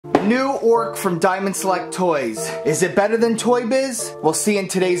New Orc from Diamond Select Toys. Is it better than Toy Biz? We'll see in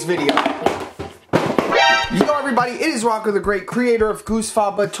today's video. Yo everybody, it is Rocco the Great, creator of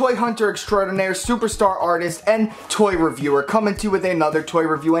Goosefaba, toy hunter extraordinaire, superstar artist, and toy reviewer, coming to you with another toy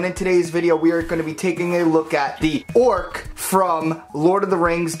review. And in today's video, we are going to be taking a look at the Orc from Lord of the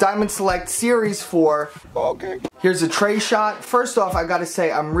Rings Diamond Select Series 4. Okay. Here's a tray shot. First off, I gotta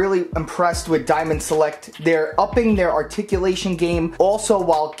say, I'm really impressed with Diamond Select. They're upping their articulation game, also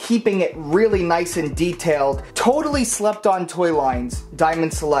while keeping it really nice and detailed. Totally slept on toy lines,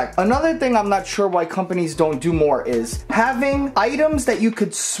 Diamond Select. Another thing I'm not sure why companies don't do more is having items that you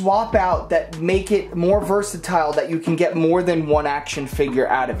could swap out that make it more versatile, that you can get more than one action figure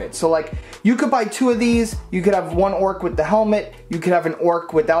out of it. So like, you could buy two of these, you could have one orc with the helmet, you could have an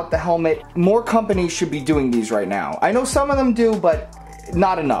orc without the helmet. More companies should be doing these right now. I know some of them do, but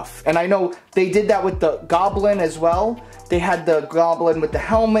not enough. And I know they did that with the goblin as well. They had the goblin with the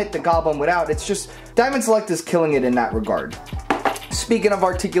helmet, the goblin without. It's just, Diamond Select is killing it in that regard. Speaking of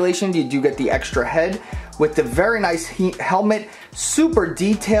articulation, you do get the extra head with the very nice helmet, super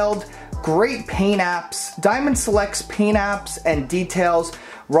detailed, great paint apps. Diamond Select's paint apps and details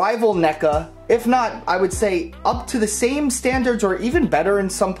rival NECA. If not, I would say up to the same standards or even better in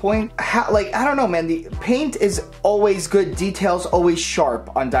some point. Like, I don't know, man, the paint is always good, details always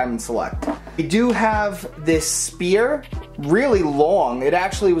sharp on Diamond Select. We do have this spear, really long. It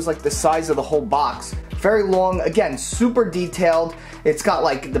actually was like the size of the whole box. Very long, again, super detailed. It's got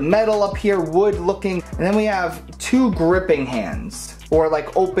like the metal up here, wood looking, and then we have two gripping hands, or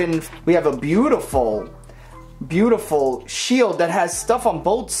like open. We have a beautiful shield that has stuff on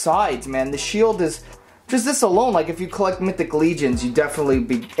both sides, man. The shield is just this alone. Like if you collect Mythic Legions, you definitely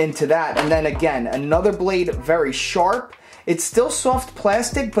be into that. And then again, another blade, very sharp. It's still soft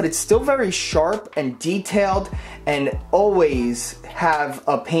plastic, but it's still very sharp and detailed, and always have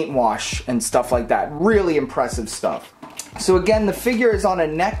a paint wash and stuff like that. Really impressive stuff. So again, the figure is on a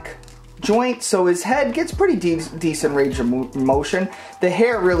neck joint, so his head gets pretty decent range of motion. The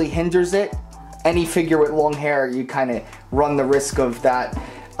hair really hinders it. Any figure with long hair, you kind of run the risk of that.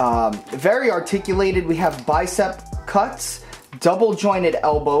 Very articulated. We have bicep cuts, double jointed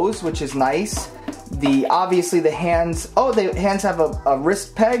elbows, which is nice. Obviously the hands, the hands have a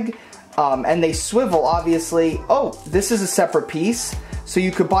wrist peg, and they swivel, obviously. Oh, this is a separate piece. So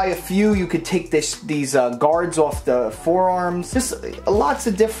you could buy a few, you could take these guards off the forearms. Just lots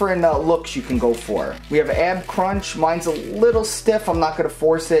of different looks you can go for. We have ab crunch, mine's a little stiff, I'm not gonna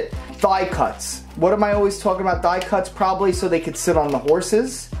force it. Thigh cuts. What am I always talking about thigh cuts? Probably so they could sit on the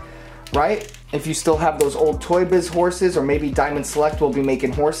horses, right? If you still have those old Toy Biz horses, or maybe Diamond Select will be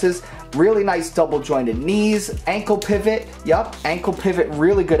making horses. Really nice double jointed knees, ankle pivot, yup, ankle pivot,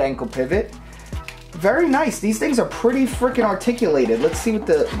 really good ankle pivot. Very nice. These things are pretty freaking articulated. Let's see what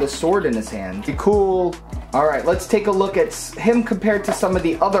the sword in his hand. Pretty cool. Alright, let's take a look at him compared to some of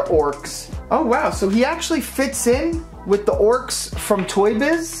the other orcs. Oh wow, so he actually fits in with the orcs from Toy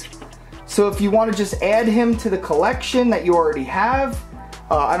Biz. So if you want to just add him to the collection that you already have,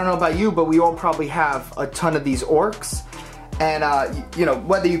 I don't know about you, but we all probably have a ton of these orcs. And, you know,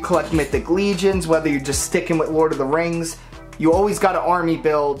 whether you collect Mythic Legions, whether you're just sticking with Lord of the Rings, you always got an army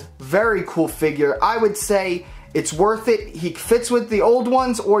build. Very cool figure. I would say it's worth it. He fits with the old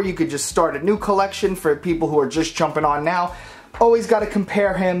ones, or you could just start a new collection for people who are just jumping on now. Always got to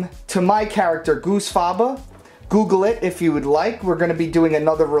compare him to my character, Goosefaba. Google it if you would like. We're going to be doing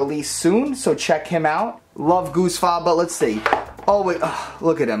another release soon, so check him out. Love Goosefaba. Let's see. Oh, wait.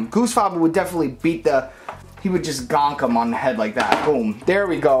 Look at him. Goosefaba would definitely beat he would just gonk him on the head like that. Boom. There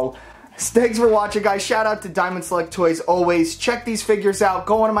we go. Thanks for watching, guys. Shout out to Diamond Select Toys always. Check these figures out.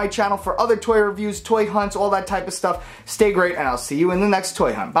 Go onto my channel for other toy reviews, toy hunts, all that type of stuff. Stay great, and I'll see you in the next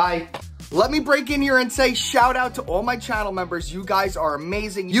toy hunt. Bye. Let me break in here and say shout out to all my channel members. You guys are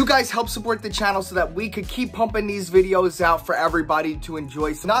amazing. You guys help support the channel so that we could keep pumping these videos out for everybody to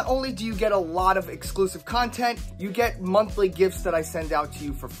enjoy. So not only do you get a lot of exclusive content, you get monthly gifts that I send out to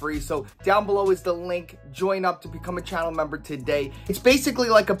you for free. So down below is the link. Join up to become a channel member today. It's basically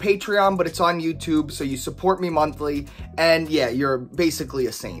like a Patreon, but it's on YouTube. So you support me monthly. And yeah, you're basically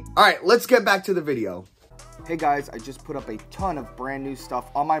a saint. All right, let's get back to the video. Hey guys, I just put up a ton of brand new stuff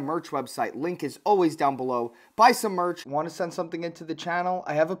on my merch website. Link is always down below. Buy some merch. Want to send something into the channel?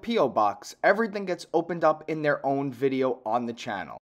 I have a P.O. box. Everything gets opened up in their own video on the channel.